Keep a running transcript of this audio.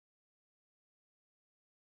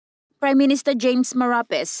Prime Minister James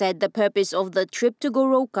Marape said the purpose of the trip to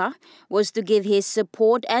Goroka was to give his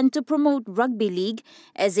support and to promote rugby league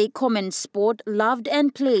as a common sport loved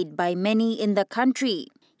and played by many in the country.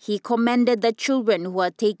 He commended the children who are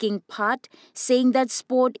taking part, saying that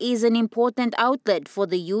sport is an important outlet for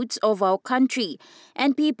the youths of our country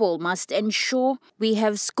and people must ensure we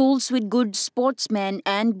have schools with good sportsmen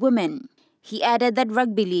and women. He added that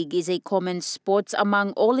rugby league is a common sport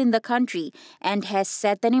among all in the country and has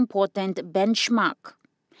set an important benchmark.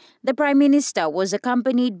 The Prime Minister was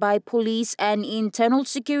accompanied by Police and Internal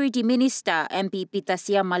Security Minister MP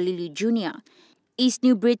Pitasia Malili Jr., East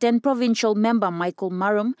New Britain Provincial Member Michael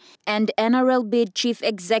Marum, and NRL Bid Chief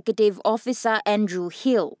Executive Officer Andrew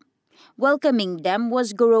Hill. Welcoming them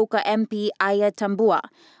was Goroka MP Aya Tambua,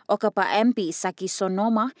 Okapa MP Saki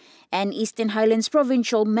Sonoma, and Eastern Highlands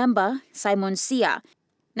Provincial Member Simon Sia.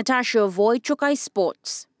 Natasha Voy, Chukai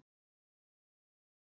Sports.